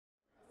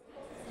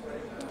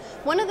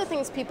One of the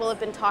things people have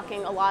been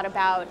talking a lot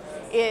about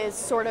is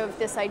sort of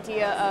this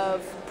idea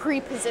of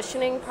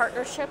pre-positioning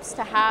partnerships,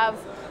 to have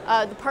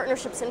the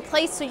partnerships in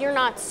place so you're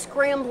not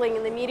scrambling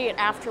in the immediate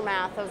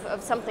aftermath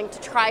of something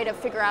to try to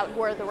figure out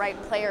who are the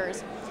right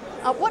players.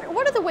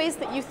 What are the ways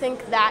that you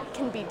think that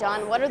can be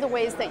done? What are the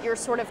ways that you're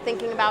sort of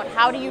thinking about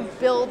how do you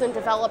build and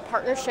develop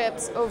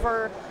partnerships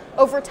over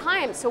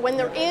time, so when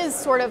there is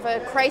sort of a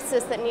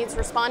crisis that needs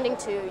responding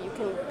to, you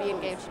can be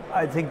engaged?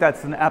 I think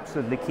that's an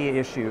absolutely key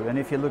issue, and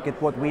if you look at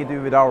what we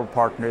do with our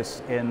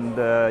partners in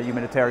the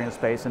humanitarian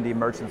space and the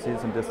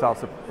emergencies and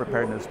disaster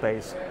preparedness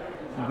space,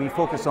 we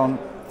focus on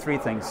three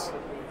things.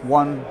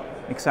 One,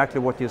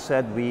 exactly what you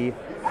said, we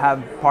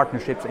have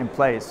partnerships in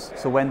place,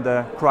 so when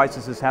the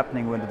crisis is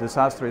happening, when the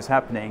disaster is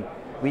happening,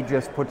 we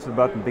just push the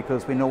button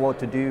because we know what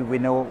to do, we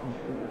know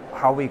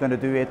how we're going to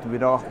do it, we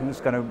know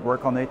who's going to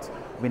work on it,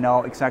 we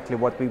know exactly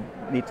what we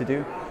need to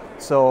do.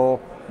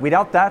 So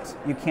without that,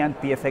 you can't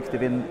be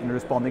effective in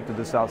responding to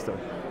disaster.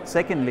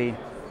 Secondly,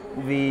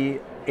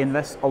 we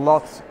invest a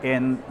lot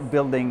in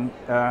building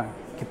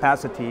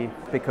capacity,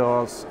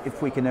 because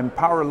if we can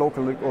empower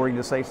local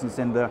organizations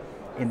in the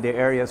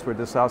areas where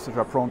disasters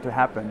are prone to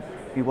happen,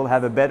 we will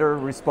have a better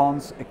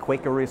response, a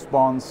quicker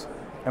response,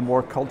 a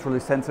more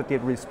culturally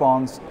sensitive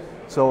response.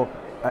 So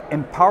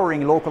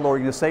empowering local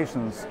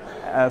organizations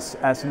as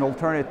an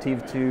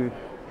alternative to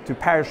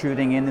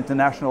parachuting in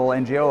international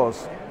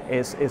NGOs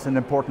is an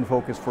important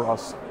focus for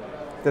us.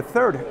 The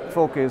third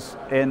focus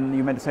in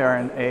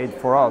humanitarian aid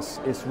for us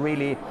is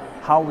really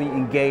how we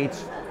engage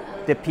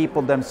the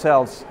people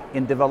themselves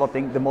in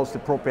developing the most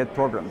appropriate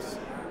programs.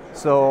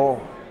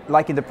 So,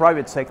 like in the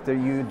private sector,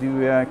 you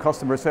do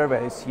customer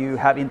surveys, you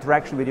have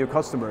interaction with your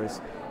customers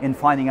in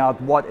finding out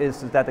what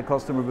is that the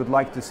customer would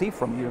like to see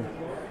from you.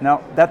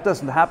 Now, that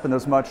doesn't happen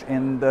as much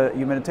in the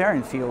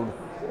humanitarian field,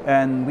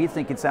 and we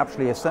think it's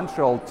absolutely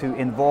essential to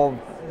involve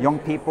young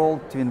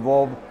people, to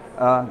involve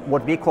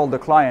what we call the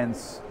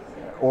clients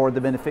or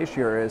the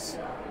beneficiaries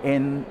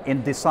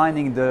in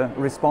designing the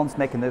response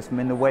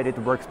mechanism in a way that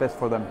works best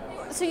for them.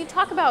 So you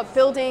talk about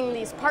building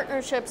these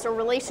partnerships or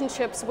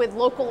relationships with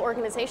local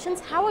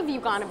organizations. How have you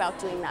gone about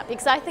doing that?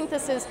 Because I think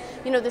this is,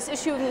 this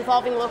issue of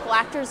involving local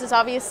actors is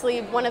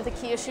obviously one of the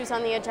key issues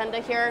on the agenda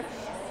here.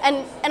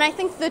 And I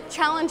think the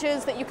challenge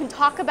is that you can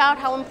talk about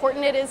how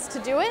important it is to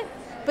do it,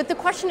 but the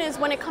question is,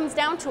 when it comes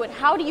down to it,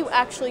 how do you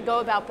actually go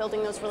about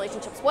building those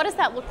relationships? What does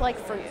that look like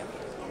for you?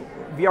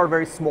 We are a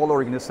very small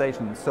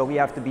organization, so we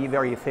have to be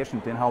very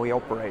efficient in how we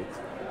operate.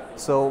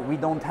 So we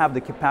don't have the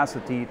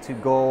capacity to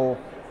go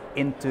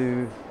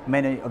into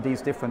many of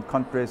these different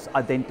countries,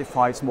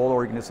 identify small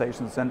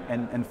organizations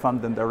and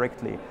fund them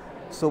directly.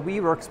 So we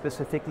work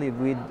specifically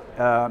with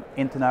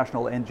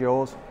international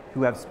NGOs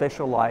who have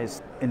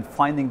specialized in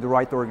finding the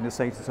right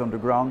organizations on the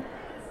ground,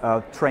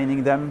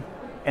 training them,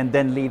 and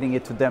then leaving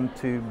it to them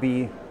to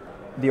be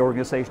the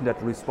organization that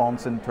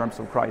responds in terms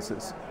of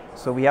crisis.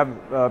 So we have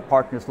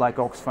partners like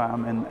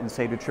Oxfam and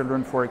Save the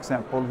Children, for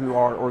example, who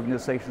are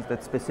organizations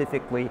that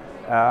specifically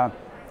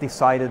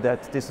decided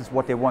that this is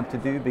what they want to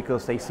do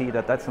because they see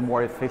that that's a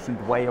more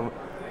efficient way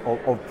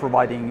of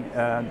providing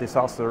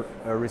disaster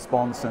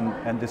response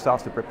and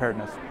disaster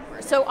preparedness.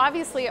 So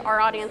obviously our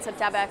audience at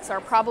DevX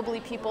are probably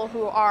people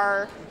who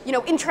are,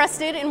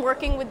 interested in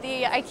working with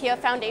the Ikea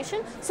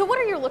Foundation. So what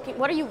are you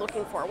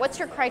looking for? What's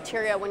your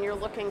criteria when you're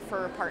looking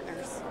for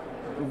partners?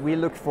 We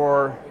look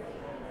for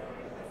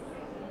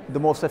the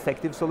most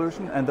effective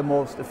solution and the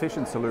most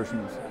efficient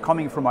solutions.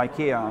 Coming from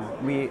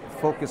Ikea, we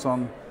focus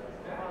on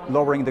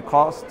lowering the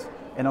cost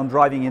and on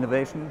driving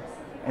innovation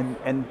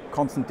and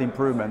constant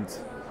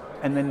improvement.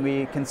 And when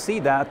we can see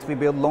that, we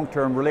build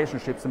long-term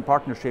relationships and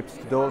partnerships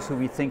to those who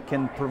we think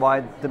can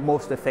provide the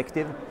most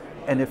effective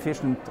and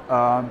efficient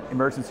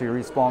emergency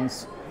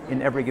response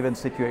in every given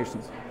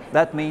situation.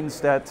 That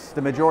means that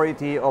the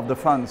majority of the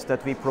funds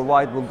that we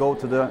provide will go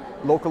to the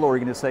local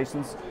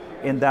organizations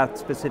in that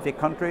specific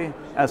country,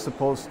 as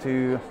opposed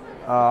to,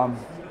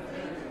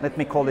 let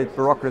me call it,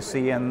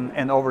 bureaucracy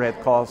and overhead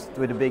costs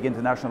with the big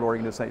international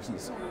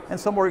organizations. And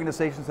some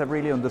organizations have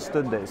really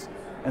understood this,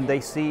 and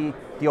they see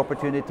the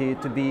opportunity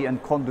to be a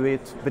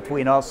conduit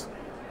between us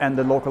and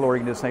the local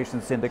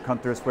organizations in the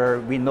countries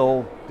where we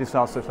know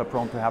disasters are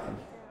prone to happen.